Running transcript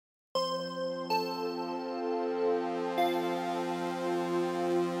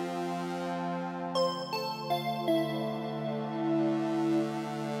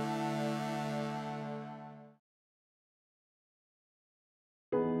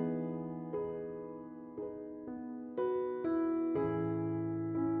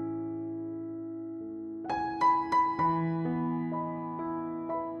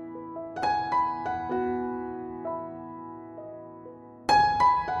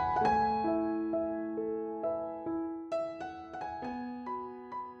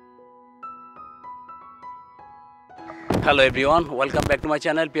Hello everyone, welcome back to my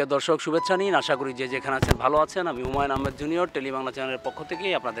channel. প্রিয় দর্শক, শুভেচ্ছা নিন। আশা করি যে যেখানে আছেন ভালো আছেন। আমি হুমায়ুন আহমেদ জুনিয়র, টেলিবাংলা চ্যানেলের পক্ষ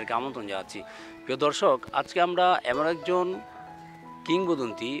থেকেই আপনাদেরকে আমন্ত্রণ জানাচ্ছি। প্রিয় দর্শক, আজকে আমরা এমন একজন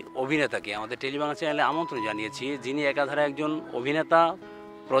কিংবদন্তি অভিনেতাকে আমাদের টেলিবাংলা চ্যানেলে আমন্ত্রণ জানিয়েছি, যিনি একাধারে একজন অভিনেতা,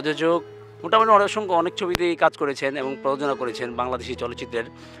 প্রযোজক, মোটামুটি অনেক ছবিতেই কাজ করেছেন এবং প্রযোজনা করেছেন বাংলাদেশি চলচ্চিত্রের।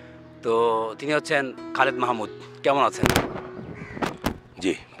 তো তিনি হচ্ছেন খালেদ মাহমুদ। কেমন আছেন?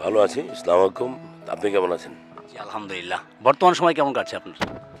 জি, ভালো আছি। আসসালামু আলাইকুম। আপনি কেমন আছেন? জি, আলহামদুলিল্লাহ। বর্তমান সময় কেমন কাটছে আপনার?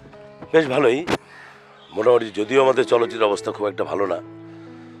 বেশ ভালোই, মোটামুটি। যদিও আমাদের চলচ্চিত্রের অবস্থা খুব একটা ভালো না,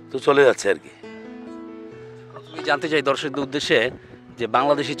 তো চলে যাচ্ছে আর কি। আমি জানতে চাই দর্শকদের উদ্দেশ্যে যে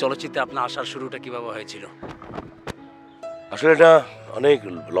বাংলাদেশি চলচ্চিত্রে আপনার আসার শুরুটা কিভাবে হয়েছিল? আসলে এটা অনেক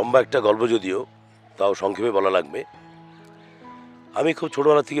লম্বা একটা গল্প, যদিও তাও সংক্ষেপে বলা লাগবে। আমি খুব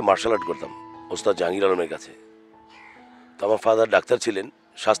ছোটোবেলা থেকে মার্শাল আর্ট করতাম ওস্তাদ জাহাঙ্গীর আলমের কাছে। তো আমার ফাদার ডাক্তার ছিলেন,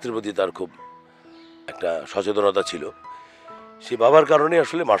 স্বাস্থ্যের প্রতি তার খুব একটা সচেতনতা ছিল। সেই বাবার কারণে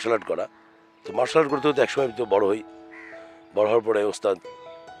আসলে মার্শাল আর্ট করা। তো মার্শাল আর্ট করতে করতে একসময় তো বড় হই। বড় হওয়ার পরে ওস্তাদ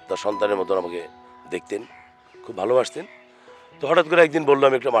তার সন্তানের মতন আমাকে দেখতেন, খুব ভালোবাসতেন। তো হঠাৎ করে একদিন বললো,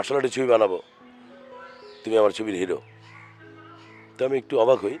 আমি একটা মার্শাল আর্টের ছবি বানাবো, তুমি আমার ছবির হিরো। তো আমি একটু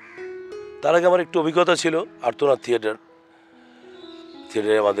অবাক হই। তার আগে আমার একটু অভিজ্ঞতা ছিল আর্তনাদ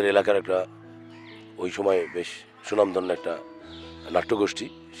থিয়েটারে আমাদের এলাকার একটা ওই সময় বেশ সুনামধন্য একটা নাট্যগোষ্ঠী,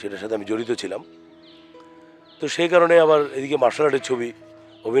 সেটার সাথে আমি জড়িত ছিলাম। তো সেই কারণে আবার এদিকে মার্শাল আর্টের ছবি,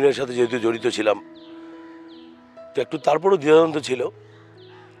 অভিনয়ের সাথে যেহেতু জড়িত ছিলাম, তো একটু তারপরও দ্বিধাদ্বন্দ্ব ছিল।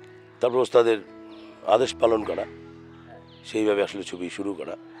 তারপর ওস্তাদের আদেশ পালন করা, সেইভাবে আসলে ছবি শুরু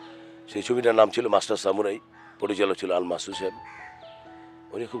করা। সেই ছবিটার নাম ছিল মাস্টার সামুরাই। পরিচালক ছিল আল মাসুদ সাহেব।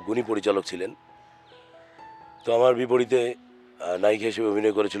 উনি খুব গুণী পরিচালক ছিলেন। তো আমার বিপরীতে নায়িকা হিসেবে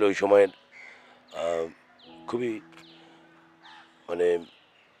অভিনয় করেছিল ওই সময়ের খুবই মানে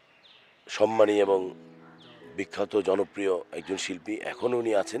সম্মানী এবং বিখ্যাত জনপ্রিয় একজন শিল্পী। এখনও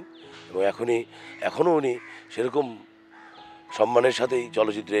উনি আছেন এবং এখনও উনি সেরকম সম্মানের সাথেই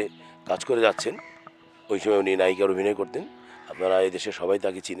চলচ্চিত্রে কাজ করে যাচ্ছেন। ওই সময় উনি নায়িকার অভিনয় করতেন। আপনারা এই দেশে সবাই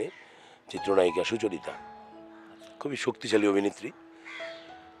তাকে চিনে, চিত্রনায়িকা সুচরিতা, খুবই শক্তিশালী অভিনেত্রী।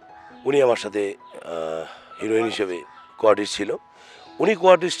 উনি আমার সাথে হিরোইন হিসেবে কোয়ার্টিস্ট ছিল। উনি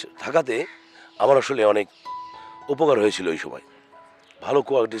কোয়ার্টিস্ট থাকাতে আমার আসলে অনেক উপকার হয়েছিল ওই সময়। ভালো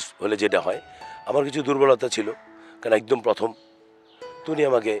কোয়ার্টিস্ট হলে যেটা হয়, আমার কিছু দুর্বলতা ছিল, কারণ একদম প্রথম। তো উনি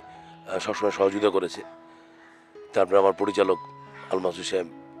আমাকে সবসময় সহযোগিতা করেছে। তারপরে আমার পরিচালক আল মাসুদ সাহেব,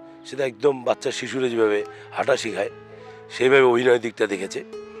 সেটা একদম বাচ্চা শিশুরা যেভাবে হাঁটা শেখায় সেইভাবে অভিনয়ের দিকটা দেখেছে।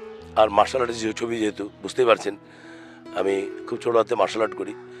 আর মার্শাল আর্টের যে ছবি, যেহেতু বুঝতেই পারছেন আমি খুব ছোটো হাতে মার্শাল আর্ট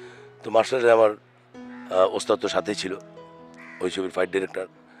করি, তো মার্শাল আর্টে আমার ওস্তাদ তো সাথেই ছিল, ওই ছবির ফাইট ডিরেক্টর,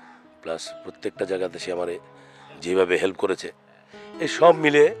 প্লাস প্রত্যেকটা জায়গাতে সে আমারে যেভাবে হেল্প করেছে। এই সব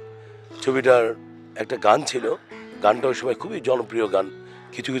মিলে ছবিটার একটা গান ছিল। গানটা ওই সময় খুবই জনপ্রিয় গান,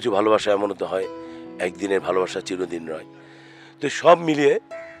 কিছু কিছু ভালোবাসা এমন তো হয়, একদিনের ভালোবাসা চিরদিন নয়। তো সব মিলিয়ে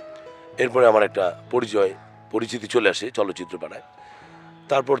এরপরে আমার একটা পরিচিতি চলে আসে চলচ্চিত্র পাড়ায়।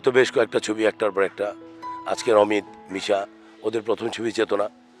 তারপর তো বেশ কয়েকটা ছবি, একটার পর একটা। আজকের অমিত, মিশা, ওদের প্রথম ছবি চেতনা,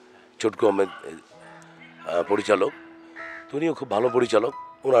 ছোটকু আহমেদ পরিচালক। তো উনিও খুব ভালো পরিচালক।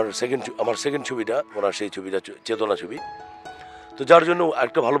 আমার সেকেন্ড ছবিটা ওনার, সেই ছবিটা চেতনা ছবি। তো যার জন্য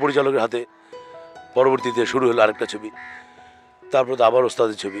একটা ভালো পরিচালকের হাতে পরবর্তীতে শুরু হলো আরেকটা ছবি, তারপর তো আবার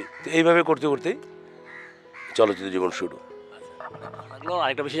ওস্তাদের ছবি। তো এইভাবে করতে করতেই চলচ্চিত্র জীবন শুরু।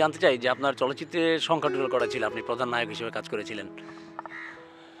 আরেকটা বিষয় জানতে চাই যে আপনার চলচ্চিত্রের সংখ্যাটা করা ছিল, আপনি প্রধান নায়ক হিসেবে কাজ করেছিলেন।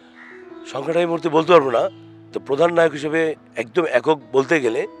 সংখ্যাটা এই মুহূর্তে বলতে পারবো না। তো প্রধান নায়ক হিসেবে একদম একক বলতে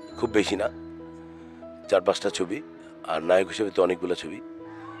গেলে খুব বেশি না, 4-5টা ছবি। আর নায়ক হিসেবে তো অনেকগুলো ছবি,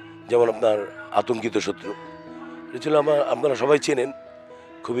 যেমন আপনার আতঙ্কিত শত্রু, এটা ছিল আপনারা সবাই চেনেন,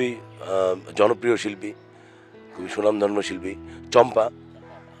 খুবই জনপ্রিয় শিল্পী, খুবই সুনামধন্য শিল্পী চম্পা।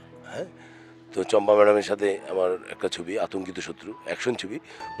 হ্যাঁ, তো চম্পা ম্যাডামের সাথে আমার একটা ছবি আতঙ্কিত শত্রু, অ্যাকশন ছবি।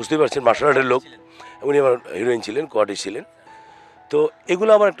 বুঝতেই পারছেন মার্শাল আর্টের লোক, উনি আমার হিরোইন ছিলেন, কোয়ার্টিস্ট ছিলেন। তো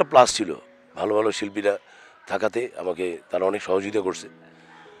এগুলো আমার একটা প্লাস ছিল, ভালো ভালো শিল্পীরা থাকাতে আমাকে তারা অনেক সহযোগিতা করছে।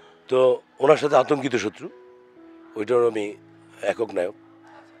 তো ওনার সাথে আতঙ্কিত শত্রু, ওইটার আমি একক নায়ক।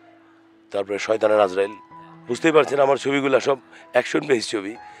 তারপরে শয়তানের আজরাইল। বুঝতেই পারছেন আমার ছবিগুলো সব অ্যাকশন বেস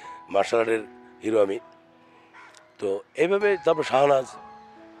ছবি, মার্শাল আর্টের হিরো আমি। তো এইভাবে তারপর শাহনাজ,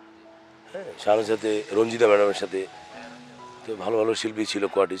 হ্যাঁ, শাহনাজ সাথে রঞ্জিতা ম্যাডামের সাথে তো ভালো ভালো শিল্পী ছিল,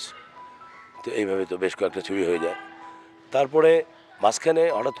 কোয়ার্টিস্ট। তো এইভাবে তো বেশ কয়েকটা ছবি হয়ে যায়। তারপরে মাঝখানে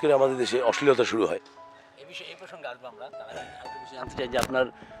হঠাৎ করে আমাদের দেশে অশ্লীলতা শুরু হয়। এই প্রসঙ্গে আসবো আমরা। জানতে চাই যে আপনার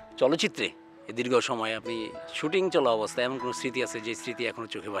চলচ্চিত্রে দীর্ঘ সময় আপনি শুটিং চলা অবস্থায় এমন কোনো স্মৃতি আছে যে স্মৃতি এখনও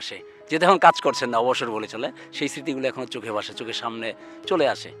চোখে ভাসে, যেটা এখন কাজ করছেন না, অবসর বলে চলে, সেই স্মৃতিগুলো এখনও চোখে ভাসে, চোখের সামনে চলে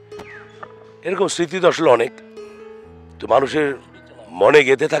আসে? এরকম স্মৃতি তো আসলে অনেক। তো মানুষের মনে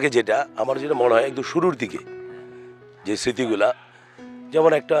গেঁথে থাকে যেটা, আমার যেটা মনে হয় একদম শুরুর দিকে যে স্মৃতিগুলা,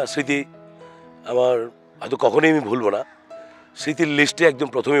 যেমন একটা স্মৃতি আমার হয়তো কখনোই আমি ভুলবো না, স্মৃতির লিস্টে একদম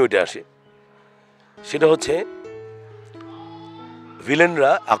প্রথমেই উঠে আসে। সেটা হচ্ছে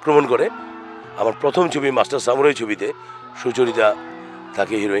ভিলেনরা আক্রমণ করে। আমার প্রথম ছবি মাস্টার সামুরাই ছবিতে সুচরিতা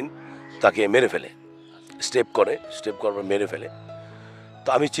তাকে হিরোইন তাকে মেরে ফেলে, স্টেপ করার পর মেরে ফেলে। তো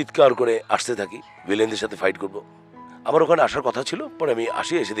আমি চিৎকার করে আসতে থাকি, ভিলেনদের সাথে ফাইট করব। আমার ওখানে আসার কথা ছিল, পরে আমি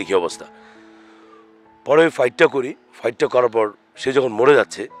এসে দেখি অবস্থা। পরে ফাইটটা করার পর সে যখন মরে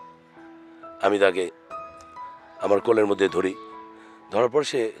যাচ্ছে, আমি তাকে আমার কোলের মধ্যে ধরার পর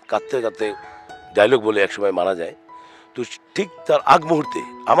সে কাঁদতে কাঁদতে ডায়লগ বলে একসময় মারা যায়। তো ঠিক তার আগ মুহূর্তে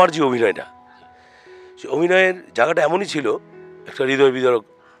আমার যে অভিনয়টা, সে অভিনয়ের জায়গাটা এমনই ছিল, একটা হৃদয় বিদারক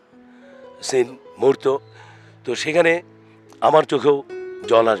সিন মুহূর্ত। তো সেখানে আমার চোখেও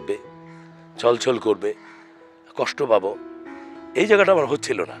জল আসবে, ছলছল করবে, কষ্ট পাবো, এই জায়গাটা আমার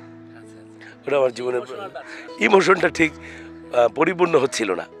হচ্ছিল না। ওটা আমার জীবনের ইমোশনটা ঠিক পরিপূর্ণ হচ্ছিল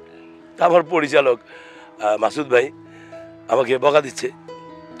না। আমার পরিচালক মাসুদ ভাই আমাকে বকা দিচ্ছে,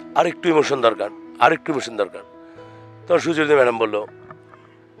 আরেকটু ইমোশন দরকার। তখন সুচরিতা ম্যাডাম বললো,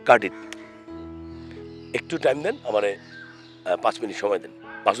 কাট ইট, একটু টাইম দেন, আমার 5 মিনিট সময় দেন।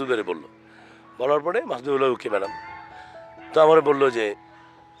 মাসুদ ভাই বলার পরে মাসুদ ভাই বললো, ওকে ম্যাডাম। তো আমার বললো যে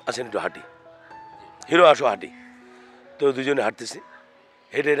আসেন একটু হাঁটি, হিরো আসো হাঁটি। তো দুজনে হাঁটতেছি,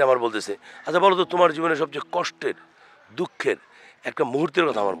 হেঁটে আমার বলতেছে, আচ্ছা বলো তো তোমার জীবনে সবচেয়ে কষ্টের দুঃখের একটা মুহূর্তের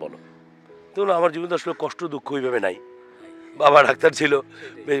কথা আমার বলো। তো আমার জীবনে আসলে কষ্ট দুঃখ ওইভাবে নাই, বাবা ডাক্তার ছিল,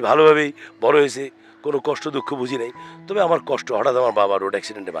 বেশ ভালোভাবেই বড় হয়েছে, কোনো কষ্ট দুঃখ বুঝি নাই। তবে আমার কষ্ট, হঠাৎ আমার বাবা রোড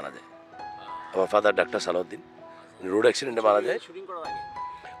অ্যাক্সিডেন্টে মারা যায়। আমার ফাদার ডাক্তার সালাউদ্দিন, রোড অ্যাক্সিডেন্টে মারা যায়।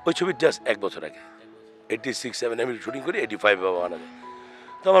 ওই ছবির জাস্ট 1 বছর আগে, 86-87 আমি শুটিং করি, 85 বাবা মারা যায়।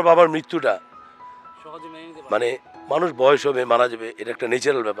 তো আমার বাবার মৃত্যুটা, মানে মানুষ বয়স হবে মারা যাবে, এটা একটা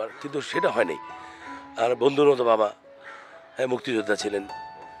ন্যাচারাল ব্যাপার, কিন্তু সেটা হয়নি। আর বন্ধুর মতো বাবা, হ্যাঁ মুক্তিযোদ্ধা ছিলেন,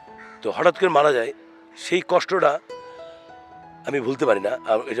 তো হঠাৎ করে মারা যায়। সেই কষ্টটা আমি ভুলতে পারি না,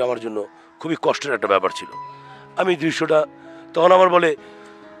 আর এটা আমার জন্য খুবই কষ্টের একটা ব্যাপার ছিল। আমি দৃশ্যটা তখন আমার বলে,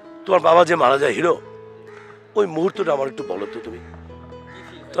 তোমার বাবা যে মারা যায় হিরো, ওই মুহূর্তটা আমার একটু বলো তো তুমি।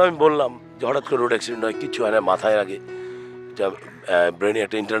 তো আমি বললাম যে হঠাৎ করে রোড অ্যাক্সিডেন্ট হয়, কিচ্ছু হয় না, মাথায় আগে যা ব্রেনে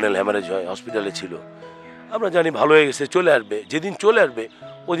একটা ইন্টারনাল হ্যামারেজ হয়, হসপিটালে ছিল। আমরা জানি ভালো হয়ে গেছে, চলে আসবে, যেদিন চলে আসবে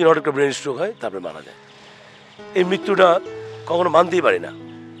ওই দিন হঠাৎ একটা ব্রেন স্ট্রোক হয়, তারপরে মারা যায়। এই মৃত্যুটা কখনো মানতেই পারি না।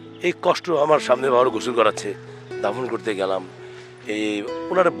 এই কষ্ট আমার সামনে বাবার গোসল করাচ্ছে, দাফন করতে গেলাম, এই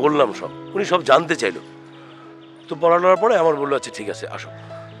ওনারা বললাম সব, উনি সব জানতে চাইলো। তো বলানোর পরে আমার বললো, আচ্ছা ঠিক আছে আসো।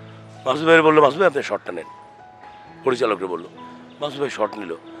 মাসুদ ভাই বললো, মাসুদ ভাই আপনি শর্টটা নেন। পরিচালকরা বললো, মাসুদ ভাই শর্ট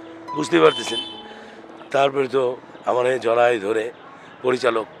নিল, বুঝতেই পারতেছেন। তারপরে তো আমার জড়াই ধরে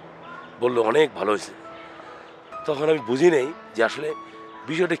পরিচালক বললো অনেক ভালো হয়েছে। তখন আমি বুঝি নেই যে আসলে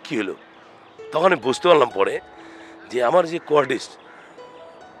বিষয়টা কী হলো। তখন আমি বুঝতে পারলাম পরে যে আমার যে কোয়ার্টিস্ট,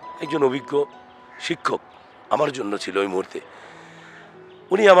 একজন অভিজ্ঞ শিক্ষক আমার জন্য ছিল ওই মুহূর্তে,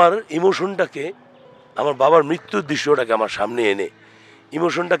 উনি আমার ইমোশনটাকে, আমার বাবার মৃত্যুর দৃশ্যটাকে আমার সামনে এনে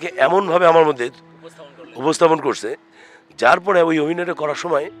ইমোশনটাকে এমনভাবে আমার মধ্যে উপস্থাপন করছে, যার পরে ওই অভিনয়টা করার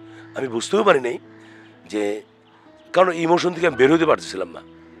সময় আমি বুঝতেও পারি নাই যে, কারণ ইমোশন থেকে আমি বের হতে পারতেছিলাম না।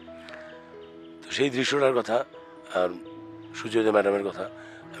 তো সেই দৃশ্যটার কথা আর সুচরিতা ম্যাডামের কথা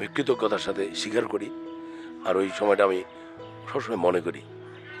আমি কৃতজ্ঞতার সাথে স্বীকার করি, আর ওই সময়টা আমি সবসময় মনে করি।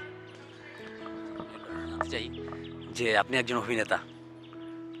 চাই যে আপনি একজন অভিনেতা,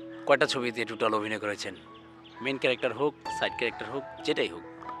 কয়টা ছবিতে টোটাল অভিনয় করেছেন? মেন ক্যারেক্টার হোক, সাইড ক্যারেক্টার হোক, যেটাই হোক।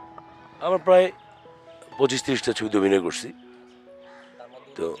 আমার প্রায় 25-30টা ছবিতে অভিনয় করছি।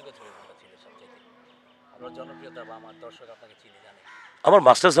 তো আমার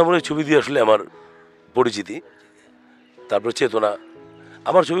মাস্টার সামুরাই ছবি দিয়ে আসলে আমার পরিচিতি, তারপর চেতনা।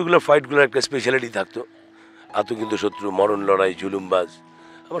 আমার ছবিগুলোর ফাইটগুলোর একটা স্পেশালিটি থাকতো, আতঙ্কিত শত্রু, মরণ লড়াই, জুলুমবাজ,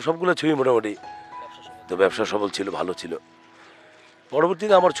 আমার সবগুলো ছবি মোটামুটি তো ব্যবসা সফল ছিল, ভালো ছিল।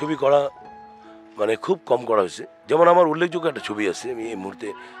 পরবর্তীতে আমার ছবি করা মানে খুব কম করা হয়েছে। যেমন আমার উল্লেখযোগ্য একটা ছবি আছে, আমি এই মুহূর্তে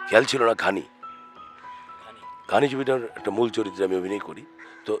খেয়াল ছিল না, ঘানি ছবিটার একটা মূল চরিত্রে আমি অভিনয় করি।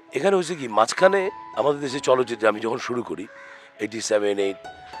 তো এখানে হয়েছে কি, মাঝখানে আমাদের দেশে চলচ্চিত্রে আমি যখন শুরু করি 87-8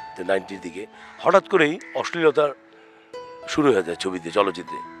 90-র দিকে, হঠাৎ করেই অশ্লীলতার শুরু হয়ে যায় ছবিতে,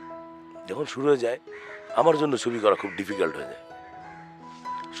 চলচ্চিত্রে যখন শুরু হয়ে যায়, আমার জন্য ছবি করা খুব ডিফিকাল্ট হয়ে যায়।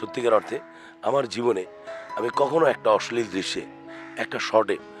 সত্যিকার অর্থে আমার জীবনে আমি কখনো একটা অশ্লীল দৃশ্যে, একটা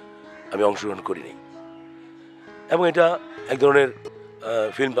শর্টে আমি অংশগ্রহণ করিনি। এবং এটা এক ধরনের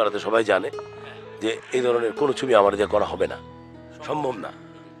ফিল্ম পাড়াতে সবাই জানে যে এই ধরনের কোনো ছবি আমার যা করা হবে না, সম্ভব না,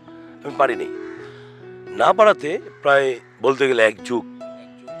 আমি পারিনি। না পারাতে প্রায় বলতে গেলে 1 যুগ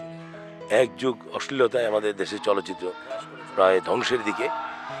এক যুগ অশ্লীলতায় আমাদের দেশের চলচ্চিত্র প্রায় ধ্বংসের দিকে।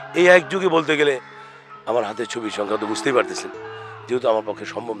 এই এক যুগে বলতে গেলে আমার হাতের ছবির সংখ্যা তো বুঝতেই পারতেছেন, যেহেতু আমার পক্ষে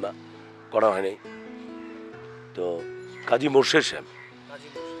সম্ভব না, করা হয়নি। তো কাজী মোর্শেদ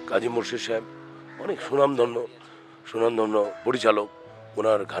সাহেব অনেক সুনামধন্য পরিচালক।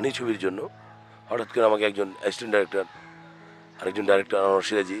 ওনার ঘানি ছবির জন্য হঠাৎ করে আমাকে একজন অ্যাসিস্ট্যান্ট ডাইরেক্টর, আরেকজন ডাইরেক্টর আনোয়ার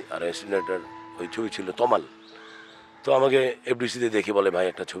সিরাজি, আর অ্যাসিস্ট্যান্ট ডাইরেক্টর ওই ছবি ছিল তমাল। তো আমাকে এফডিসিতে দেখে বলে, ভাই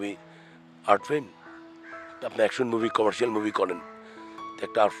একটা ছবি আর্ট ফিল্ম, আপনি অ্যাকশন মুভি কমার্শিয়াল মুভি করেন, তো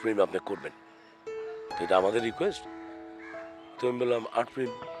একটা আর্ট ফিল্ম আপনি করবেন, তো এটা আমাদের রিকোয়েস্ট। তো আমি বললাম আর্ট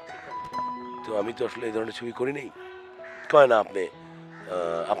ফিল্ম, তো আমি তো আসলে এই ধরনের ছবি করি নেই। কয় না, আপনি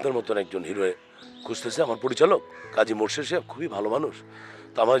আপনার মতন একজন হিরো খুঁজতেছে আমার পরিচালক কাজী মোর্শেদ সাহেব, খুবই ভালো মানুষ।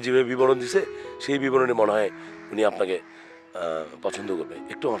 তো আমার যেভাবে বিবরণ দিছে সেই বিবরণে মনে হয় উনি আপনাকে পছন্দ করবে,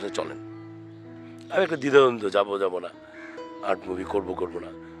 একটু আমার সাথে চলেন। আমি একটা দ্বিধাদ্বন্দ্ব, যাবো না, আর্ট মুভি করবো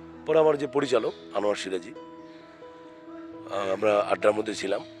না। পরে আমার যে পরিচালক আনোয়ার সিরাজি, আমরা আড্ডার মধ্যে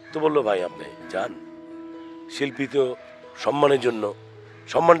ছিলাম, তো বললো ভাই আপনি যান, শিল্পী তো সম্মানের জন্য,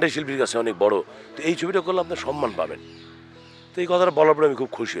 সম্মানটাই শিল্পীর কাছে অনেক বড়, তো এই ছবিটা করলে আপনার সম্মান পাবেন। তো এই কথাটা বলার পরে আমি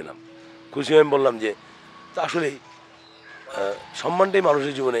খুব খুশি হলাম। আমি বললাম যে তা আসলেই সম্মানটাই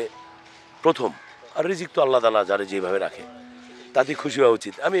মানুষের জীবনে প্রথম, আর রিজিক তো আল্লাহ তাআলা যারা যেভাবে রাখে তাতে খুশি হওয়া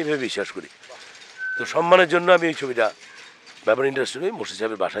উচিত, আমি এইভাবে বিশ্বাস করি। তো সম্মানের জন্য আমি এই ছবিটা ব্যাপার ইন্ডাস্ট্রি মোর্শেদ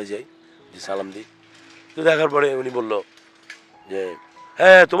সাহেবের বাসায় যাই, যে সালাম দিই। তো দেখার পরে উনি বলল যে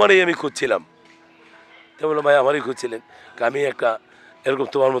হ্যাঁ তোমারই আমি খুঁজছিলাম। তো বললো ভাই আমারই খুঁজছিলেন, আমি একটা এরকম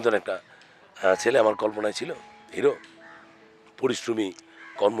তোমার মতন একটা ছেলে আমার কল্পনায় ছিল, হিরো, পরিশ্রমী,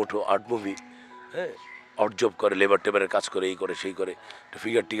 কর্মঠ, আর্ট মুভি, হ্যাঁ, অড জব করে, লেবার টেবারের কাজ করে, এই করে সেই করে, একটা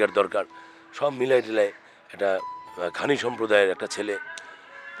ফিগার টিগার দরকার, সব মিলাই টিলাই একটা ঘানি সম্প্রদায়ের একটা ছেলে।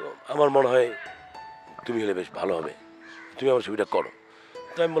 তো আমার মনে হয় তুমি হলে বেশ ভালো হবে, তুমি আমার ছবিটা করো।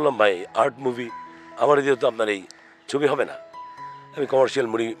 তো আমি বললাম ভাই আর্ট মুভি আমার দিয়ে তো আপনার এই ছবি হবে না, আমি কমার্শিয়াল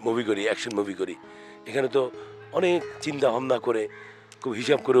মুভি করি, অ্যাকশন মুভি করি, এখানে তো অনেক চিন্তা ভাবনা করে খুব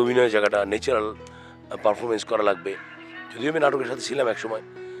হিসাব করে অভিনয় জায়গাটা ন্যাচারাল পারফরমেন্স করা লাগবে। যদিও আমি নাটকের সাথে ছিলাম এক সময়।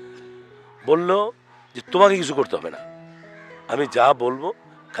 বললো যে তোমাকে কিছু করতে হবে না, আমি যা বলবো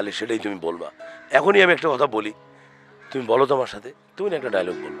খালি সেটাই তুমি বলবা। এখনই আমি একটা কথা বলি, তুমি বলো তো আমার সাথে। তুমি একটা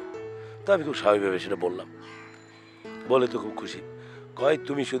ডায়লগ বললো, তো আমি খুব স্বাভাবিকভাবে সেটা বললাম। বলে তো খুব খুশি, কয়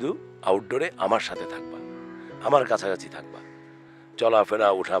তুমি শুধু আউটডোরে আমার সাথে থাকবা, আমার কাছাকাছি থাকবা, চলাফেরা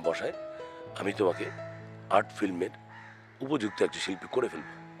ওঠা বসায় আমি তোমাকে আর্ট ফিল্মের উপযুক্ত একটা শিল্পী করে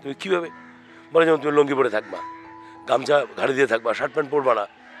ফেলবো। তুমি কীভাবে? বলে যেমন তুমি লুঙ্গি পরে থাকবা, গামছা ঘাড়ি দিয়ে থাকবা, শার্ট প্যান্ট পরবা না,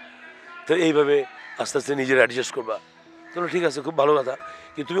 তো এইভাবে আস্তে আস্তে নিজের অ্যাডজাস্ট করবা। তাহলে ঠিক আছে, খুব ভালো কথা,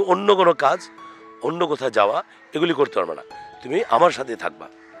 কিন্তু তুমি অন্য কোনো কাজ, অন্য কোথাও যাওয়া এগুলি করতে পারবে না, তুমি আমার সাথে থাকবা।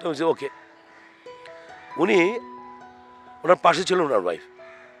 তো বলছি ওকে। উনি, ওনার পাশে ছিল ওনার ওয়াইফ,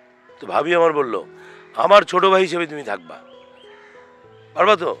 তো ভাবি আমার বললো আমার ছোটো ভাই হিসেবে তুমি থাকবা,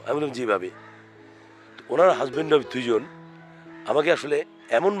 পারবা তো? আমি বললাম জি ভাবি। তো ওনার হাজব্যান্ড দুইজন আমাকে আসলে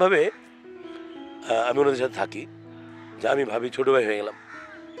এমনভাবে, আমি ওনাদের সাথে থাকি যে আমি ভাবি ছোটো ভাই হয়ে গেলাম।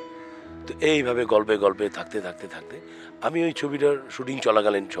 তো এইভাবে গল্পে গল্পে থাকতে থাকতে থাকতে আমি ওই ছবিটার শুটিং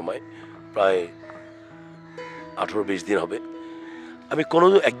চলাকালীন সময় প্রায় 18-20 দিন হবে, আমি কোনো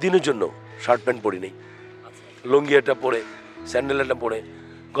একদিনের জন্য শার্ট প্যান্ট পরি নেই, লুঙ্গি একটা পরে, স্যান্ডেল একটা পরে,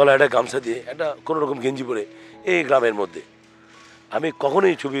 গলায় একটা গামছা দিয়ে, একটা কোনো রকম গেঞ্জি পরে, এই গ্রামের মধ্যে আমি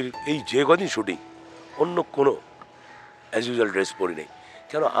কখনোই ছবির এই যে কদিন শুটিং অন্য কোনো অ্যাজ ইউজুয়াল ড্রেস পরি নেই।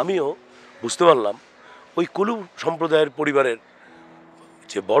 কেন আমিও বুঝতে পারলাম ওই কুলু সম্প্রদায়ের পরিবারের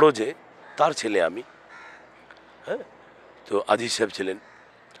যে বড়, যে তার ছেলে আমি, হ্যাঁ। তো আজিজ সাহেব ছিলেন,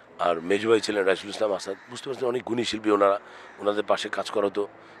 আর মেজু ভাই ছিলেন রাইসুল ইসলাম আসাদ, বুঝতে পারছেন অনেক গুণী শিল্পী ওনারা, ওনাদের পাশে কাজ করা তো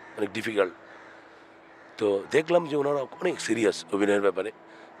অনেক ডিফিকাল্ট। তো দেখলাম যে ওনারা অনেক সিরিয়াস অভিনয়ের ব্যাপারে।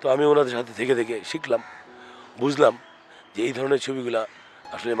 তো আমি ওনাদের সাথে থেকে থেকে শিখলাম, বুঝলাম যে এই ধরনের ছবিগুলা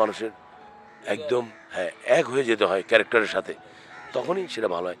আসলে মানুষের একদম, হ্যাঁ, এক হয়ে যেতে হয় ক্যারেক্টারের সাথে, তখনই সেটা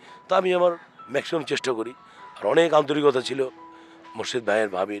ভালো হয়। তো আমি আমার ম্যাক্সিমাম চেষ্টা করি, আর অনেক আন্তরিকতা ছিল মোর্শেদ ভাইয়ের,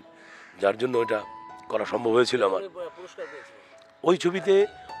 ভাবির, যার জন্য এটা করা সম্ভব হয়েছিল আমার। ওই ছবিতে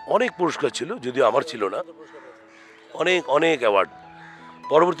অনেক পুরস্কার ছিল, যদিও আমার ছিল না, অনেক অনেক অ্যাওয়ার্ড।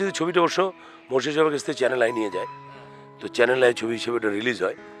 পরবর্তীতে ছবিটা অবশ্য মোর্শেদ সাহেবের কাছ থেকে চ্যানেল আই নিয়ে যায়, তো চ্যানেল আই ছবি হিসেবে এটা রিলিজ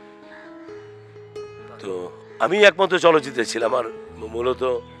হয়। তো আমি একমাত্র চলচ্চিত্রে ছিলাম, আর মূলত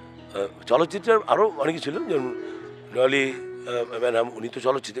চলচ্চিত্রের আরও অনেকে ছিল, যেমন ডলি ম্যাডাম, উনি তো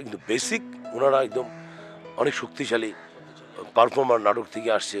চলচ্চিত্রে, কিন্তু বেসিক ওনারা একদম অনেক শক্তিশালী পারফর্মার, নাটক থেকে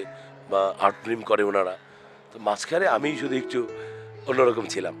আসছে বা আর্ট ফিল্ম করে ওনারা। তো মাঝখানে আমি শুধু একটু অন্যরকম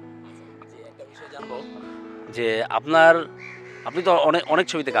ছিলাম। একটা বিষয় জানবো যে আপনি তো অনেক অনেক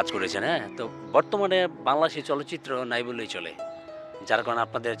ছবিতে কাজ করেছেন, হ্যাঁ, তো বর্তমানে বাংলাদেশি চলচ্চিত্র নাই বললেই চলে, যার কারণে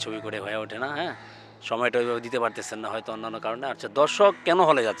আপনাদের ছবি করে হয়ে ওঠে না, হ্যাঁ, সময়টা ওইভাবে দিতে পারতেছেন না হয়তো অন্যান্য কারণে। আচ্ছা, দর্শক কেন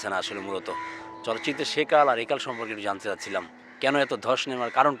হলে যাচ্ছে না আসলে মূলত চলচ্চিত্রের সেকাল আর একাল সম্পর্কে একটু জানতে চাচ্ছিলাম। কেন এত ধস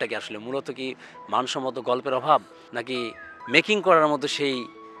নেওয়ার কারণটা কি আসলে মূলত কি মানসম্মত গল্পের অভাব, নাকি মেকিং করার মতো সেই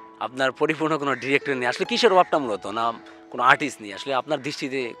আপনার পরিপূর্ণ কোনো ডিরেক্টর নেই? আসলে কিসের অভাবটা মূলত, না কোনো আর্টিস্ট নেই? আসলে আপনার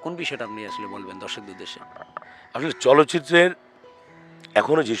দৃষ্টিতে কোন বিষয়টা আপনি আসলে বলবেন দর্শকদের উদ্দেশ্যে? আসলে চলচ্চিত্রের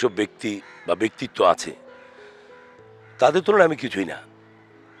এখনও যেসব ব্যক্তি বা ব্যক্তিত্ব আছে তাদের তুলনায় আমি কিছুই না।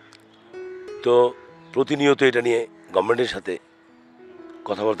 তো প্রতিনিয়ত এটা নিয়ে গভর্নমেন্টের সাথে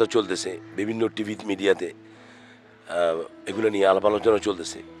কথাবার্তা চলতেছে, বিভিন্ন টিভি মিডিয়াতে এগুলো নিয়ে আলাপ আলোচনা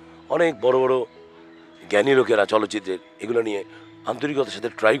চলতেছে। অনেক বড় বড় জ্ঞানী লোকেরা চলচ্চিত্রের এগুলো নিয়ে আন্তরিকতার সাথে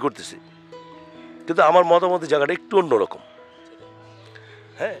ট্রাই করতেছে, কিন্তু আমার মতামতের জায়গাটা একটু অন্যরকম।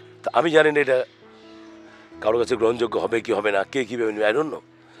 হ্যাঁ, তা আমি জানি না এটা কারো কাছে গ্রহণযোগ্য হবে কি হবে না, কে কীভাবে নেবে, আই ডোন্ট নো।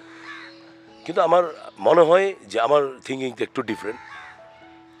 কিন্তু আমার মনে হয় যে আমার থিঙ্কিংটা একটু ডিফারেন্ট।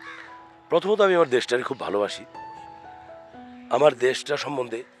 প্রথমত আমি আমার দেশটাকে খুব ভালোবাসি। আমার দেশটা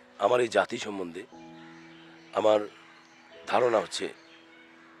সম্বন্ধে, আমার এই জাতি সম্বন্ধে আমার ধারণা হচ্ছে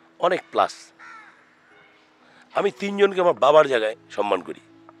অনেক প্লাস। আমি তিনজনকে আমার বাবার জায়গায় সম্মান করি।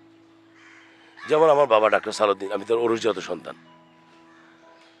 যেমন আমার বাবা ডাক্তার সালাউদ্দিন, আমি তার অরুষজাত সন্তান।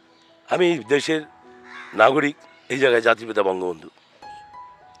 আমি এই দেশের নাগরিক, এই জায়গায় জাতিপিতা বঙ্গবন্ধু।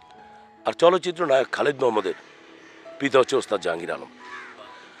 আর চলচ্চিত্র নায়ক খালেদ মোহাম্মদের পিতা হচ্ছে ওস্তাদ জাহাঙ্গীর আলম।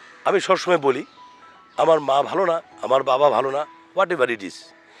 আমি সবসময় বলি আমার মা ভালো না, আমার বাবা ভালো না, হোয়াট এভার ইট ইজ,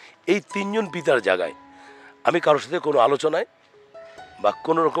 এই তিনজন পিতার জায়গায় আমি কারোর সাথে কোনো আলোচনায় বা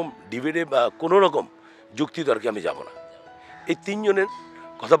কোনো রকম ডিবেটে বা কোনো রকম যুক্তিতর্কে আমি যাব না। এই তিনজনের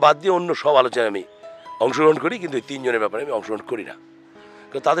কথা বাদ দিয়ে অন্য সব আলোচনায় আমি অংশগ্রহণ করি, কিন্তু এই তিনজনের ব্যাপারে আমি অংশগ্রহণ করি না,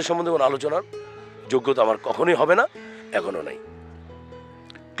 কারণ তাদের সম্বন্ধে কোনো আলোচনার যোগ্যতা আমার কখনোই হবে না, এখনও নাই।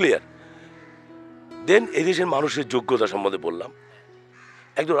 ক্লিয়ার? দেন এদেশের মানুষের যোগ্যতা সম্বন্ধে বললাম।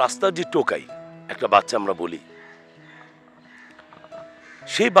 একদম রাস্তার যে টোকাই একটা বাচ্চা আমরা বলি,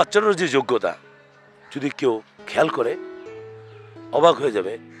 সেই বাচ্চাটার যে যোগ্যতা যদি কেউ খেয়াল করে অবাক হয়ে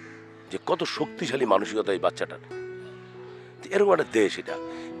যাবে যে কত শক্তিশালী মানসিকতা এই বাচ্চাটার। এরকম একটা দেশ এটা,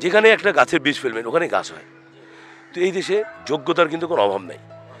 যেখানে একটা গাছের বীজ ফেলবেন ওখানে গাছ হয়। তো এই দেশে যোগ্যতার কিন্তু কোনো অভাব নেই।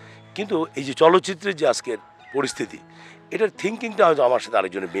 কিন্তু এই যে চলচ্চিত্রের যে আজকের পরিস্থিতি, এটার থিঙ্কিংটা হয়তো আমার সাথে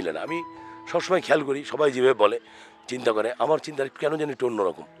আরেকজনের মিলে না। আমি সবসময় খেয়াল করি, সবাই যেভাবে বলে চিন্তা করে, আমার চিন্তা কেন জানি একটু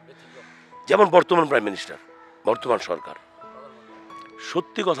অন্যরকম। যেমন বর্তমান প্রাইম মিনিস্টার, বর্তমান সরকার,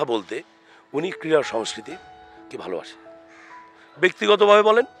 সত্যি কথা বলতে উনি ক্রীড়া সংস্কৃতিকে ভালোবাসে, ব্যক্তিগতভাবে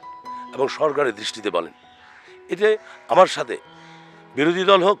বলেন এবং সরকারের দৃষ্টিতে বলেন। এতে আমার সাথে বিরোধী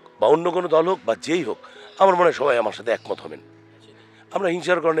দল হোক বা অন্য কোনো দল হোক বা যেই হোক, আমার মনে হয় সবাই আমার সাথে একমত হবেন। আমরা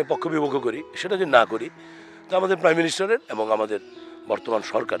হিংসার কারণে পক্ষ বিপক্ষ করি, সেটা যদি না করি, তো আমাদের প্রাইম মিনিস্টারের এবং আমাদের বর্তমান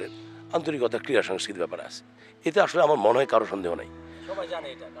সরকারের আন্তরিকতা ক্রীড়া সংস্কৃতির ব্যাপারে আছে। এতে আসলে আমার মনে হয় কারো সন্দেহ নাই।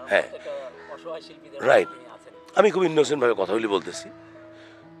 হ্যাঁ, রাইট। আমি খুব ইনোসেন্টভাবে কথা বলি বলতেছি।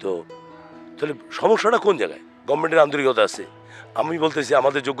 তো তাহলে সমস্যাটা কোন জায়গায়? গভর্নমেন্টের আন্তরিকতা আছে, আমি বলতেছি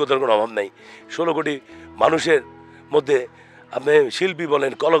আমাদের যোগ্যতার কোনো অভাব নাই। 16 কোটি মানুষের মধ্যে আপনি শিল্পী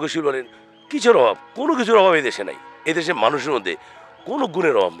বলেন, কলাকুশলী বলেন, কিছুর অভাব, কোনো কিছুর অভাব এই দেশে নাই। এই দেশের মানুষের মধ্যে কোনো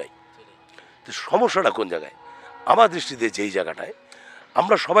গুণের অভাব নাই। তো সমস্যাটা কোন জায়গায়? আমার দৃষ্টিতে যেই জায়গাটায়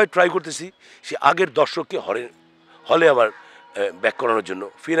আমরা সবাই ট্রাই করতেছি সে আগের দর্শককে হলে আবার ব্যাক করানোর জন্য,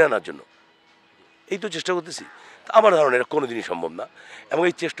 ফিরে আনার জন্য, এই তো চেষ্টা করতেছি। আমার ধারণা এটা কোনো দিনই সম্ভব না, এবং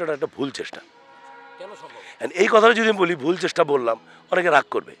এই চেষ্টাটা একটা ভুল চেষ্টা। এই কথাটা যদি বলি ভুল চেষ্টা বললাম, অনেকে রাগ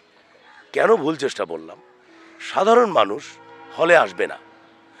করবে। কেন ভুল চেষ্টা বললাম? সাধারণ মানুষ হলে আসবে না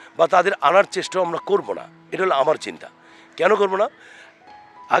বা তাদের আনার চেষ্টাও আমরা করব না, এটা হলো আমার চিন্তা। কেন করব না?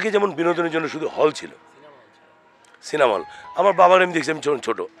 আগে যেমন বিনোদনের জন্য শুধু হল ছিল, সিনেমা হল। আমার বাবার আমি দেখছি, আমি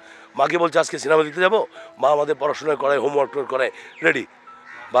ছোটো, মাকে বলছে আজকে সিনেমা দেখতে যাবো, মা আমাদের পড়াশোনা করায়, হোমওয়ার্ক করায়, রেডি,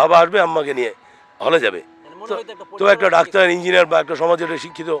 বাবা আসবে আম্মাকে নিয়ে হলে যাবে। তো একটা ডাক্তার, ইঞ্জিনিয়ার বা একটা সমাজের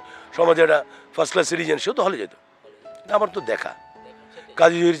শিক্ষিত, সমাজের একটা ফার্স্ট ক্লাস সিটিজেন, সেও তো হলে যেত। আমার তো দেখা।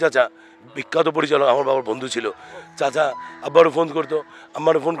 কাজী জহির চাচা, বিখ্যাত পরিচালক, আমার বাবার বন্ধু ছিল। চাচা আব্বারও ফোন করতো,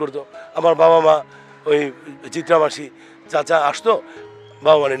 আম্মারও ফোন করতো। আমার বাবা মা, ওই চিত্রা মাসি, চাচা আসতো,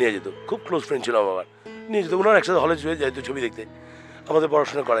 বাবা মানে নিয়ে যেত। খুব ক্লোজ ফ্রেন্ড ছিল আমার বাবার, নিয়ে যেত। ওনারা একসাথে হলে যেত ছবি দেখতে, আমাদের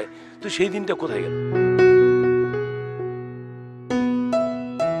পড়াশোনা করায়। তো সেই দিনটা কোথায় গেল?